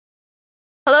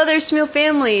Hello there, Smule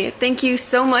family! Thank you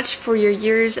so much for your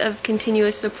years of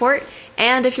continuous support,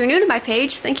 and if you're new to my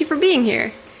page, thank you for being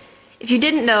here. If you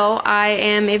didn't know, I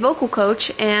am a vocal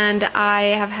coach, and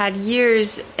I have had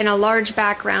years and a large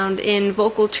background in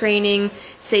vocal training,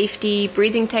 safety,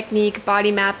 breathing technique,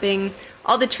 body mapping,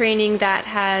 all the training that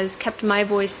has kept my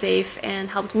voice safe and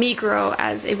helped me grow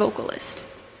as a vocalist.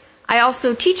 I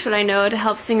also teach what I know to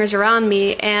help singers around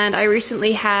me, and I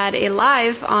recently had a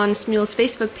live on Smule's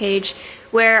Facebook page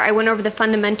where I went over the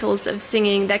fundamentals of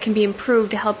singing that can be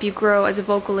improved to help you grow as a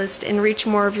vocalist and reach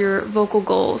more of your vocal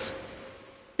goals.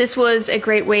 This was a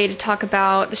great way to talk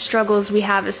about the struggles we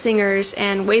have as singers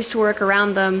and ways to work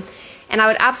around them, and I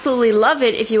would absolutely love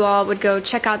it if you all would go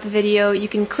check out the video. You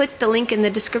can click the link in the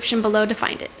description below to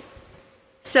find it.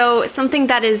 So something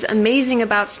that is amazing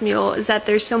about Smule is that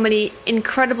there's so many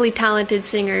incredibly talented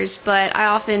singers, but I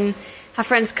often have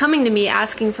friends coming to me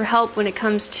asking for help when it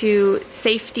comes to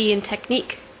safety and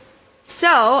technique.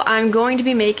 So I'm going to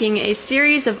be making a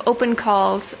series of open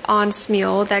calls on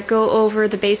Smule that go over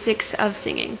the basics of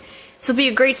singing. This will be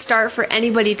a great start for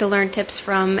anybody to learn tips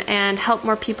from and help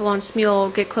more people on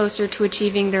Smule get closer to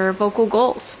achieving their vocal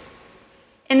goals.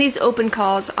 In these open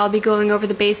calls, I'll be going over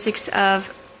the basics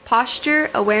of posture,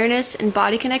 awareness, and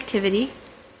body connectivity,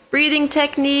 breathing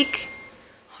technique,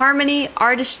 harmony,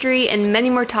 artistry, and many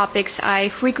more topics I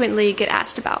frequently get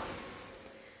asked about.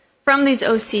 From these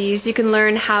OCs, you can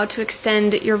learn how to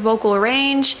extend your vocal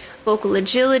range, vocal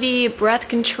agility, breath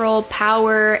control,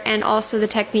 power, and also the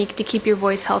technique to keep your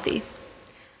voice healthy.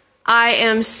 I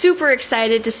am super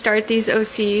excited to start these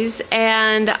OCs,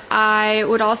 and I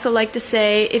would also like to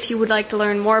say, if you would like to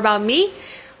learn more about me,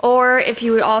 or if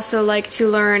you would also like to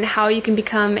learn how you can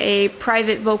become a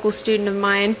private vocal student of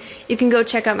mine, you can go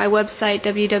check out my website,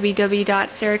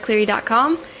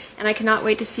 www.sarahcleary.com, and I cannot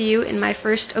wait to see you in my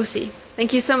first OC.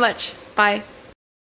 Thank you so much. Bye.